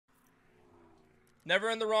Never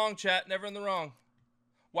in the wrong, chat. Never in the wrong.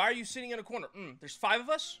 Why are you sitting in a corner? There's 5 of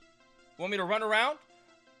us? Want me to run around?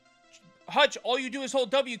 Hutch, all you do is hold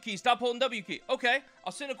W key. Stop holding W key. Okay,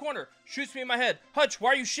 I'll sit in a corner. Shoots me in my head. Hutch,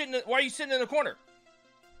 why are you sitting in a corner?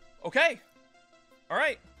 Okay. All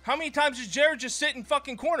right. How many times does Jared just sit in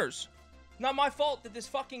fucking corners? Not my fault that this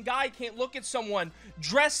fucking guy can't look at someone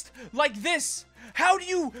dressed like this. How do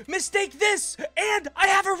you mistake this? And I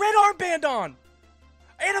have a red armband on.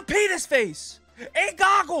 And a penis face. And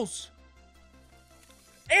goggles.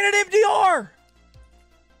 And an MDR.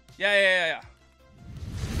 Yeah.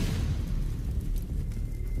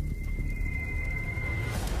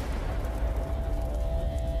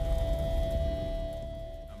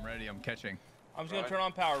 I'm ready. I'm catching. I'm just going to turn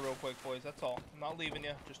on power real quick, boys. That's all. I'm not leaving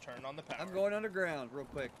you. Just turn on the power. I'm going underground real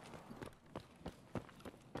quick.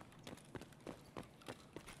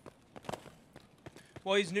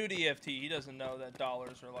 Well, he's new to EFT. He doesn't know that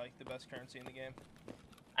dollars are like the best currency in the game.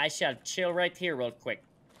 I shall chill right here real quick.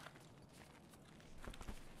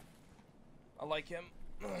 I like him.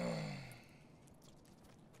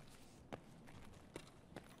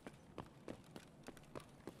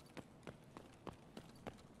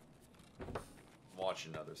 Watch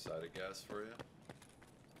another side, I guess, for you.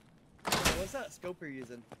 What's that scope you're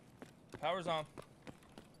using? Power's on.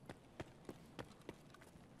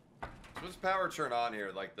 So what's power turn on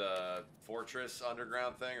here? Like the fortress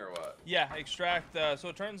underground thing or what? Yeah, extract. So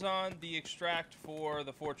it turns on the extract for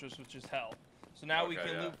the fortress, which is hell. So now we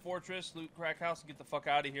can loot fortress, loot crack house, and get the fuck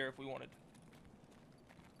out of here if we wanted.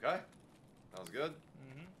 Okay. Sounds good.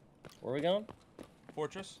 Where are we going?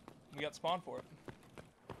 Fortress. We got spawn for it.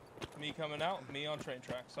 Me coming out, me on train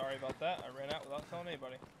track. Sorry about that. I ran out without telling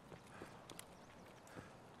anybody.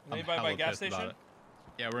 Is anybody by gas station?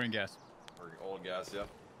 Yeah, we're in gas. We're old gas, yeah.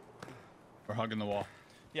 We're hugging the wall.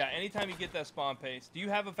 Yeah, anytime you get that spawn paste. Do you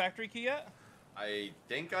have a factory key yet? I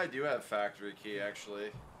think I do have factory key, actually.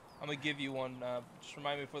 I'm going to give you one. Just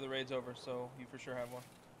remind me before the raid's over, so you for sure have one.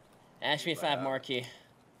 Ask me if I have marquee. Do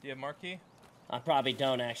you have marquee? I probably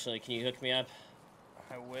don't, actually. Can you hook me up?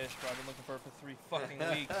 I wish, but I've been looking for it for 3 fucking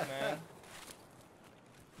weeks, man.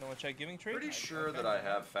 No one check giving tree? Pretty sure that I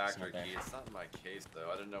have factory key. It's not in my case, though.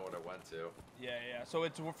 I didn't know what I went to. Yeah. So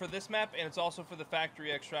it's for this map, and it's also for the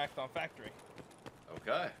factory extract on factory.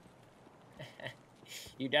 Okay.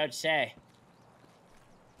 You don't say.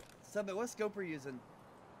 Summit, what scope are you using?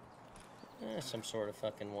 Some sort of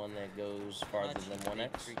fucking one that goes farther than 1x.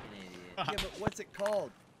 Yeah, but what's it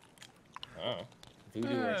called? Oh.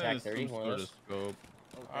 Voodoo or Attack 30, one of those. Scope.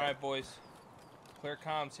 Okay. Alright, boys. Clear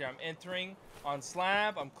comms here. I'm entering on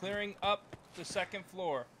slab. I'm clearing up the 2nd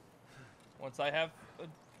floor. Once I have a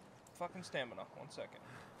fucking stamina. 1 second.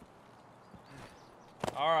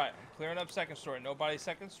 Alright, I'm clearing up 2nd story. Nobody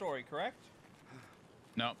 2nd story, correct?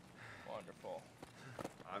 No. Wonderful.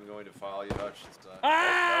 I'm going to follow you, Hutch.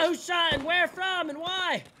 Ah! Who's shot and where from and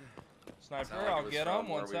why? Sniper, Like I'll get him.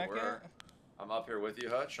 1 second. I'm up here with you,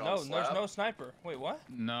 Hutch. No, there's no sniper. Wait, what?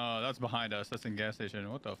 No, that's behind us. That's in gas station.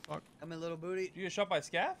 What the fuck? I'm in Little Booty. Did you get shot by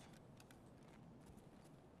Scav?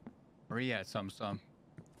 Where you at, some?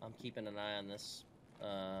 I'm keeping an eye on this,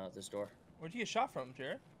 this door. Where'd you get shot from,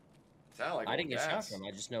 Jared? Sound like I didn't get gas. shot from.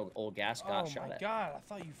 I just know old gas got shot at. Oh my god! I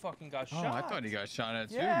thought you fucking got Oh, shot. I thought he got shot at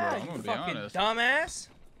too, yeah, bro. I'm gonna you be fucking honest. dumbass.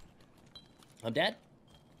 I'm dead?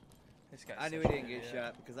 This guy's I knew he such didn't an get idiot.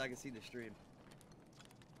 shot because I could see the stream.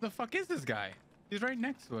 The fuck is this guy? He's right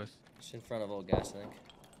next to us. Just in front of old gas, I think.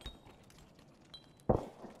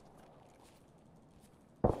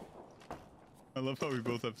 I love how we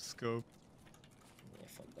both have scope. Yeah,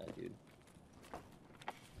 fuck that, dude.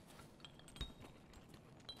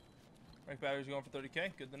 Rank batteries going for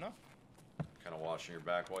 30k. Good to know. Kind of watching your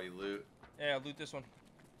back while you loot. Yeah, I'll loot this one.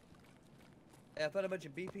 Hey, I found a bunch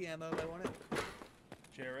of BP ammo. I want it.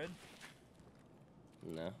 Jared.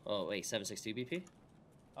 No. Oh, wait, 762 BP?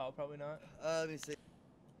 Oh, probably not. Let me see.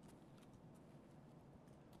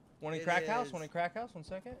 One in It crack house. is- 1 in crack house. 1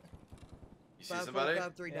 second. You see somebody?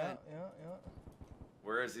 54539. Yeah.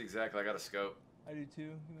 Where is he exactly? I got a scope. I do too.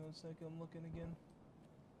 Give me 1 second. I'm looking again.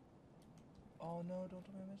 Oh no! Don't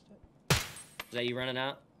tell me I missed it. Is that you running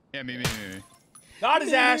out? Yeah, me. Got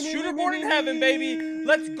his ass. Shooter born in heaven, baby.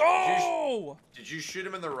 Let's go. Did you shoot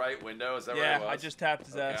him in the right window? Is that where it was? Yeah, I just tapped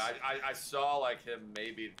his ass. I saw like him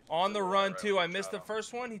maybe On the run right too. when I missed the shot him.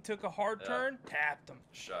 first one. He took a hard turn. Tapped him.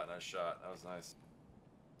 Nice shot. That was nice.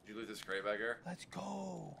 Did you loot this crate back here? Let's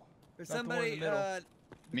go. There's Got the one in somebody. the middle.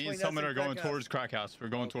 Me and Summit are going towards crack house. We're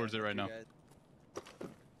going towards it right now.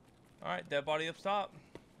 All right, dead body up top.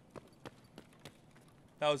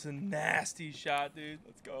 That was a nasty shot, dude.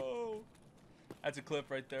 Let's go. That's a clip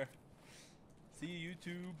right there. See you,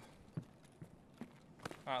 YouTube.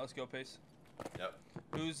 All right, let's go, Pace. Yep.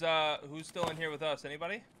 Who's still in here with us?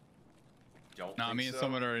 Anybody? Don't Nah, think me and so.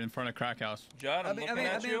 someone are in front of Crack House. Judd, I'm looking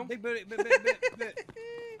at you. Big booty.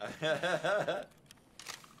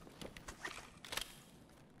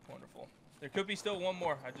 Wonderful. There could be still one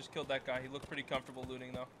more. I just killed that guy. He looked pretty comfortable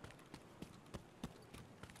looting, though.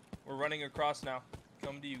 We're running across now.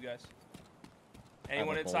 Coming to you guys.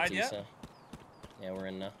 Anyone I'm a inside bolty, yet? so- Yeah, we're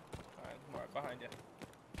in now. Alright, I'm right behind you.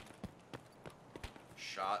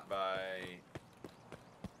 Shot by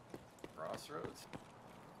Crossroads.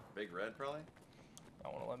 Big red, probably.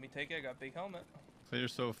 Don't want to let me take it. I got big helmet. Clear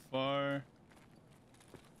so far.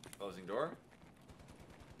 Closing door.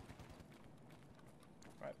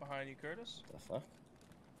 Right behind you, Curtis. The fuck?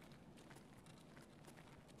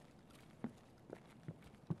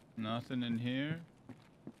 Nothing in here.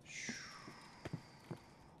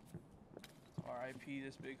 R.I.P.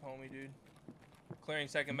 this big homie, dude. Clearing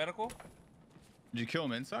second medical. Did you kill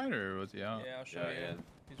him inside or was he out? Yeah, I'll show Yeah, you. in.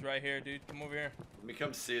 He's right here, dude. Come over here. Let me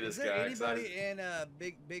come see this Is there guy. 'cause I- anybody in a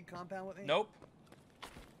big compound with me? Nope.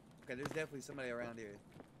 Okay, there's definitely somebody around here.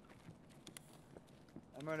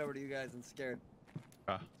 I'm running over to you guys and scared.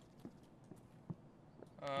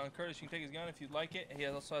 Curtis, you can take his gun if you'd like it. He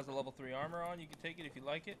also has a level 3 armor on. You can take it if you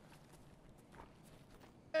like it.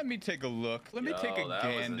 Let me take a look. Let me take a that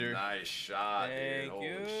gander. was a nice shot, dude. Thank Holy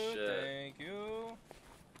you. shit. Thank you.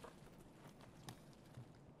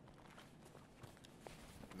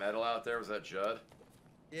 Metal out there, was that Judd?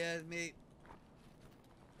 Yeah, it's me.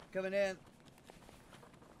 Coming in.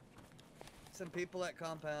 Some people at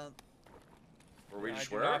compound. Were we I just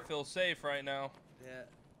do where? not feel safe right now. Yeah.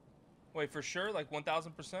 Wait, for sure? Like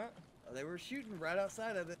 1,000%? Oh, they were shooting right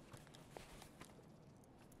outside of it.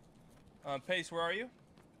 Pace, where are you?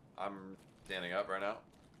 I'm standing up right now.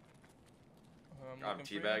 I'm looking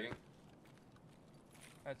for you. teabagging.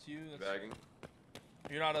 That's you. That's... Teabagging.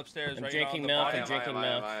 You're not upstairs, I'm right? You're not drinking on the milk, bottom. I'm drinking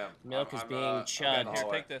milk. Milk is being I'm chugged. in the Here,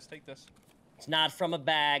 hallway. take this. Take this. It's not from a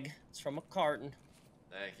bag. It's from a carton.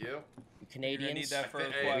 Thank you. You Canadians, need that for a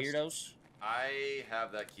you quest. weirdos. I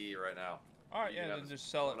have that key right now. All right, You yeah, have then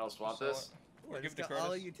just sell it. someone else want Just sell this? it. Ooh, Or I give just it to got all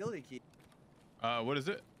the Curtis. utility key. What is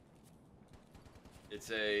it?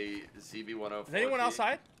 It's a ZB104. Is anyone key.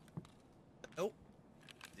 outside? Nope.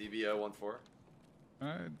 ZB014.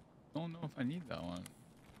 I don't know if I need that one.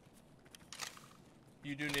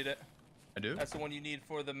 You do need it. I do? That's the one you need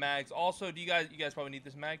for the mags. Also, you guys probably need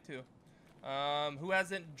this mag too. Who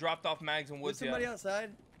hasn't dropped off mags in There's woods somebody yet? outside.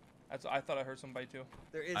 I thought I heard somebody too.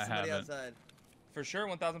 There is I somebody haven't. outside. For sure,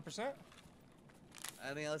 1,000%.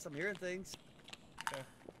 I mean, unless I'm hearing things.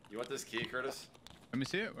 You want this key, Curtis? Let me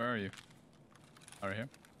see it. Where are you? Oh, right here.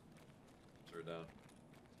 Throw it down.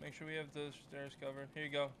 Make sure we have the stairs covered. Here you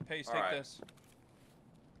go. Pace, All take right. this.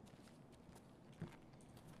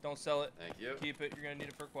 Don't sell it. Thank you. Keep it. You're gonna need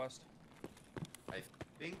it for a quest. I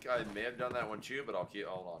think I may have done that one too, but I'll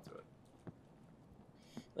hold on to it.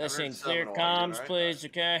 Listen, heard clear 701, comms, right? please,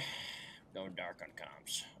 okay? Going dark on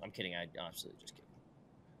comms. I'm kidding. I absolutely just kidding.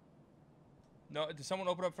 No, did someone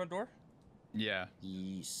open up front door? Yeah.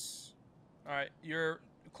 Yes. All right, you're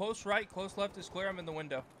close right, close left is clear. I'm in the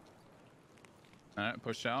window. All right,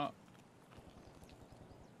 push out.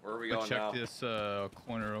 Where are we Let's going check now? this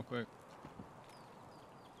corner real quick.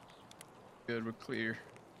 Good, we're clear.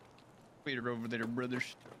 Clear over there,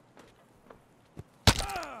 brothers.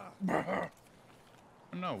 I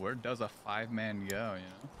don't know, where does a 5-man go,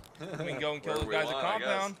 you know? We can go and kill Wherever those we guys at want, I guess.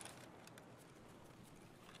 compound.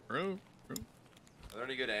 True. Are there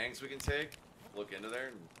any good angs we can take? Look into there.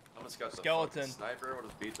 And someone's got the Skeleton. fucking sniper. We'll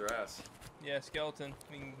just beat their ass. Yeah, skeleton.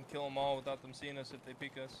 We can kill them all without them seeing us if they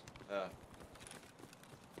peek us. Yeah.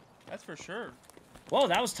 That's for sure. Whoa,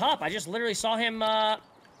 that was top. I just literally saw him,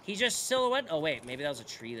 he just silhouette. Oh, wait, maybe that was a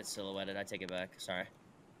tree that silhouetted. I take it back. Sorry.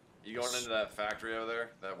 You going into that factory over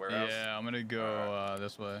there? That warehouse? Yeah, I'm gonna go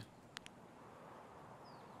this way.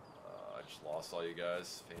 I just lost all you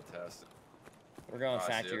guys. Fantastic. We're going I see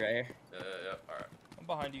factory it. right here. Yeah. Alright. I'm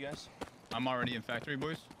behind you guys. I'm already in factory,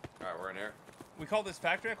 boys. Alright, we're in here. We call this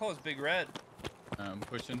factory. I call this Big Red. I'm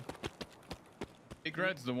pushing. Big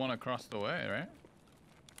Red's the one across the way, right?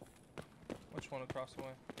 Which one across the way?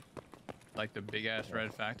 Like the big ass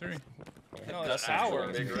red factory? No, That's that's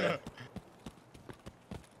ours. Big Red.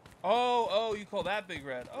 Oh, you call that Big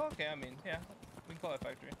Red? Oh, okay. I mean, yeah, we can call it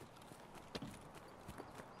factory.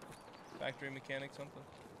 Factory mechanic something.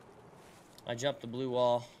 I jumped the blue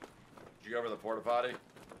wall. Did you go over the porta potty?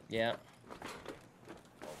 Yeah.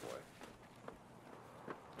 Oh boy.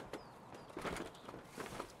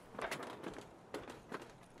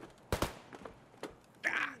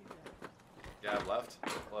 Gab left.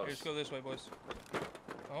 Close. Here, let's go this way, boys.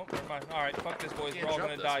 Oh, never fine. All right, fuck this, boys. Can't We're all jump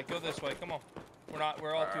gonna this. die. Go this way. Come on. We're all too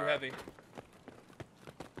Alright. heavy.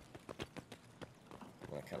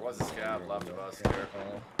 There was a scab left of us here.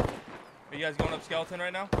 Are you guys going up skeleton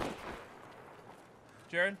right now?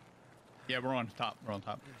 Jared? Yeah, we're on top. We're on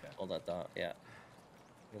top. Okay. Hold that thought. Yeah.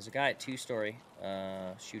 There's a guy at 2-story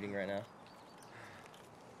shooting right now.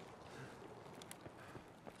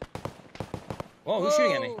 Whoa, who's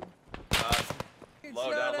shooting at me?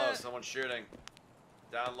 Low, down low. Someone's shooting.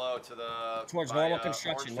 Down low to the... Towards by, normal orange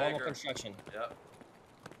construction. Normal tanker. construction. Yep.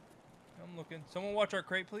 I'm looking. Someone watch our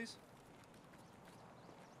crate, please.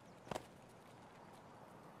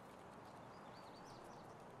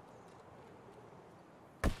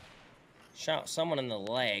 Shot someone in the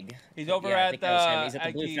leg. He's over Yeah, I at think that was him. He's the at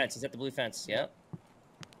the blue Aggie. fence. He's at the blue fence. Yep.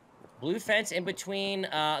 Blue fence in between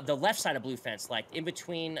the left side of blue fence, like in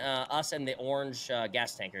between us and the orange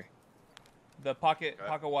gas tanker. The pocket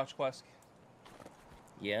Okay. watch quest.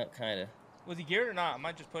 Yeah, kind of. Was he geared or not? I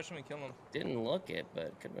might just push him and kill him. Didn't look it, but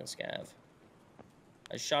it could have been Scav.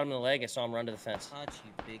 I shot him in the leg. I saw him run to the fence. Hutch,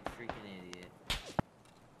 you big freaking idiot.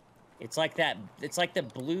 It's like that. It's like the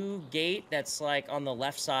blue gate that's like on the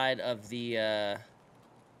left side of the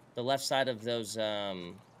left side of those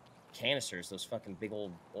canisters, those fucking big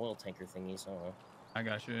old oil tanker thingies. I don't know. I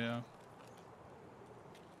got you, yeah.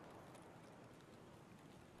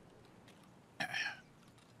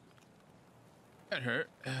 That hurt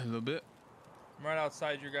a little bit. I'm right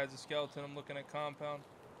outside your guys' skeleton. I'm looking at compound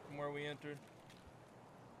from where we entered.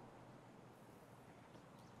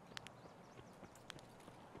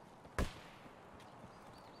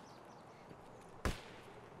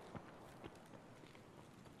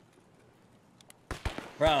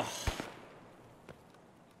 Bro.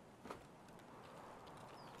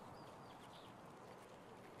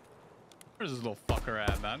 Where's this little fucker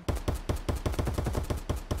at, man?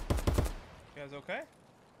 You guys okay?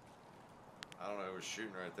 I don't know who was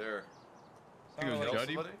shooting right there. I think it was Sounded Kill like-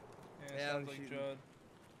 Juddy. somebody? Yeah, Yeah, I sounds was like shooting. Judd.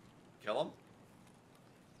 Kill him?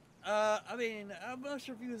 I mean, I'm not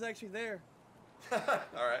sure if he was actually there.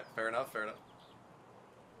 Alright, fair enough, fair enough.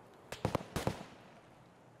 I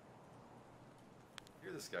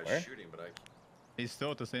hear this guy Where? shooting, but I... He's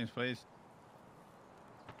still at the same place.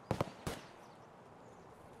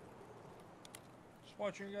 Just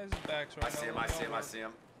watching your guys' backs right I now. see him, Let I me see him, know. I see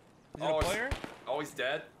him. Is it a Oh, player? Oh, he's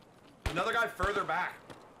dead. Another guy further back.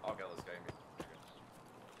 Okay, let's go.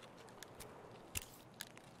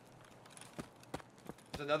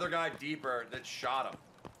 There's another guy deeper that shot him.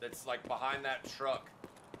 That's like behind that truck.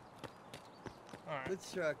 Alright. Which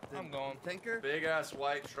truck? The I'm going. Tanker? Big ass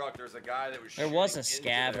white truck. There's a guy that was There shooting was a into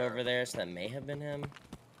scav there. over there, so that may have been him.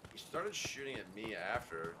 He started shooting at me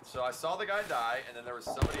after. So I saw the guy die, and then there was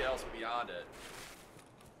somebody else beyond it.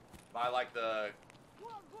 By like the...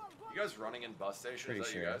 You guys running in bus stations? Pretty Is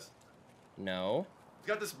that sure. you guys? No. He's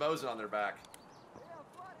got this Mosin on their back.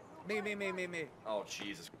 Me. Oh,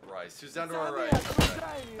 Jesus Christ. Who's down to our right?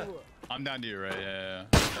 Okay. I'm down to you, right? Yeah.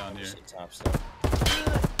 Down here. Shit, top still.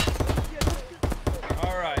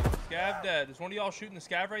 Alright. Scav dead. Is one of y'all shooting the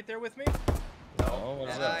scav right there with me? No. Oh, what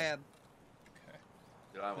is And that? I am.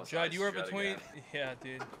 Dude, I almost Judd, died you were shit between. again. Yeah,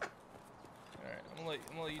 dude. Alright, I'm gonna let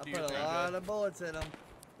you I do put your a thing, lot Judd. of bullets in him.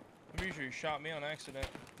 I'm pretty sure you shot me on accident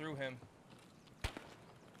through him.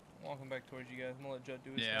 I'm walking back towards you guys. I'm gonna let Judd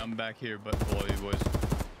do his Yeah, thing. I'm back here, but below you boys.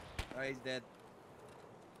 Alright, he's dead.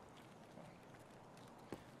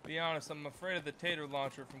 Be honest, I'm afraid of the tater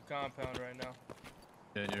launcher from compound right now.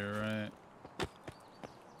 Yeah, you're right.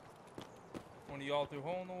 One of y'all threw a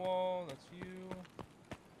hole in the wall. That's you.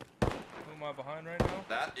 Who am I behind right now?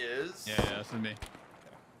 That is... Yeah, that's me.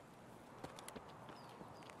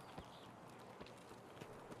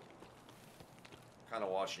 Kind of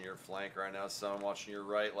watching your flank right now. So I'm watching your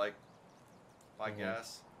right, like, I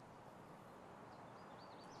guess.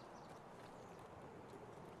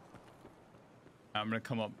 I'm gonna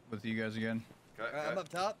come up with you guys again. Okay, Alright, I'm okay. up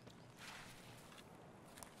top.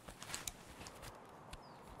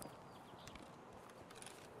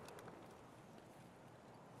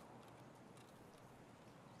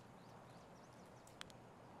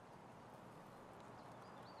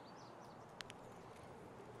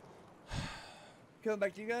 Coming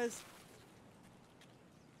back to you guys.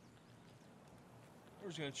 We're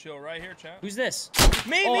just gonna chill right here, chat. Who's this?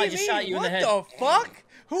 Me, Oh, me, I just me. shot you in What the head. the fuck?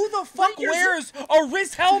 Who the fuck you're wears a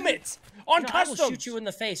wrist helmet? On You know, customs. I will shoot you in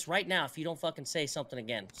the face right now if you don't fucking say something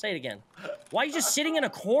again. Say it again. Why are you just sitting in a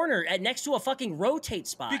corner next to a fucking rotate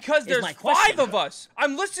spot? Because there's 5 of us.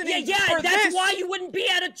 I'm listening for that's this. why you wouldn't be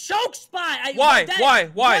at a choke spot. Why? Why?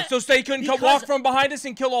 What? So they couldn't come walk from behind us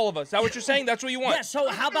and kill all of us. Is that what you're saying? That's what you want? Yeah, so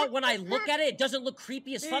how about when I look at it, it doesn't look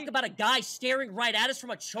creepy as fuck about a guy staring right at us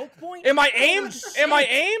from a choke point? Am I aimed? Am I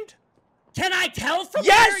aimed? Can I tell from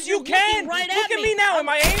Yes, here? you can. Right Look at me now. Am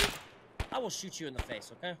I aimed? I will shoot you in the face,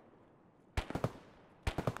 okay?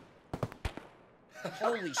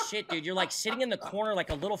 Holy shit, dude. You're like sitting in the corner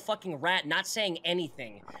like a little fucking rat, not saying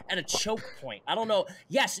anything at a choke point. I don't know.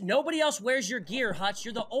 Yes, nobody else wears your gear, Hutch.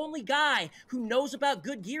 You're the only guy who knows about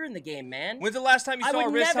good gear in the game, man. When's the last time you saw a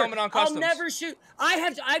wrist helmet on customs? I'll never shoot.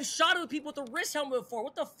 I've shot at people with a wrist helmet before.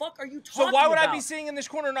 What the fuck are you talking about? So why would I be sitting in this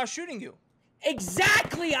corner not shooting you?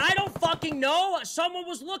 Exactly! I don't fucking know. Someone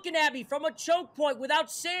was looking at me from a choke point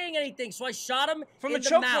without saying anything, so I shot him from in a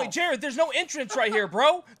choke the mouth. point. Jared, there's no entrance right here,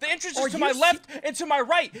 bro. The entrance is to my left and to my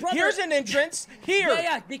right. Brother, here's an entrance here.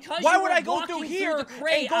 Yeah, because why you would were I go through walking here the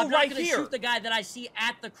crate, and go I'm not right gonna here? Shoot the guy that I see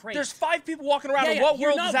at the crate. There's 5 people walking around. In what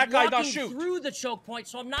world does that guy not shoot? Through the choke point,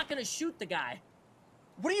 so I'm not gonna shoot the guy.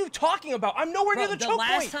 What are you talking about? I'm nowhere near the choke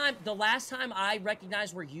point. The last time I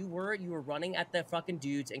recognized where you were running at the fucking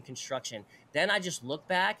dudes in construction. Then I just look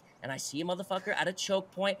back and I see a motherfucker at a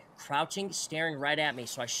choke point, crouching, staring right at me.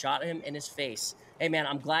 So I shot him in his face. Hey man,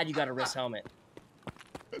 I'm glad you got a wrist helmet.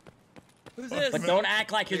 Who's this? But don't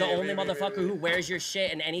act like you're the only motherfucker who wears your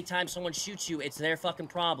shit, and anytime someone shoots you, it's their fucking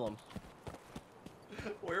problem.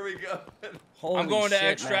 Where are we going? Holy I'm going to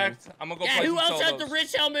shit, extract. Man. I'm gonna go yeah, play who some else has solos. the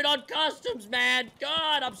wrist helmet on customs, man?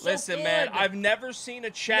 God, I'm so Listen, good. man, I've never seen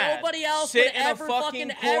a chat Nobody else sit would in a ever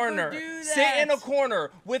fucking ever corner, do sit that. in a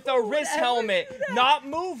corner with a wrist helmet, not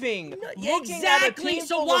moving, looking at a team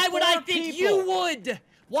so full why of would 4 I think people. you would?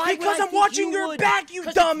 Why Because would I I'm think watching you your would? back, you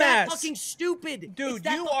 'Cause dumbass. It's that fucking stupid. Dude,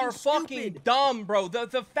 you are fucking dumb, bro.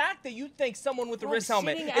 The fact that you think someone with a wrist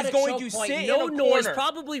helmet is going to sit in a corner, no noise,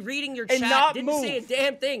 probably reading your and chat, not didn't move. say a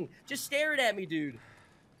damn thing, just staring at me, dude.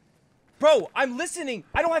 Bro, I'm listening.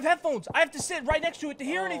 I don't have headphones. I have to sit right next to it to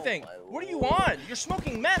hear anything. What are you on? You're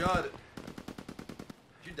smoking meth. Judd.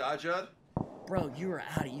 Did you die, Judd? Bro, you're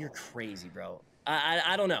crazy, bro.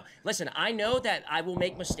 I don't know. Listen, I know that I will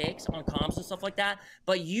make mistakes on comms and stuff like that,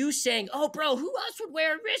 but you saying, oh, bro, who else would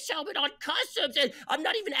wear a wrist helmet on customs? And I'm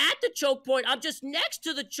not even at the choke point. I'm just next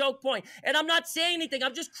to the choke point, and I'm not saying anything.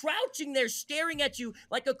 I'm just crouching there staring at you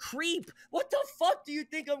like a creep. What the fuck do you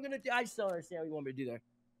think I'm going to do? I still understand what you want me to do there.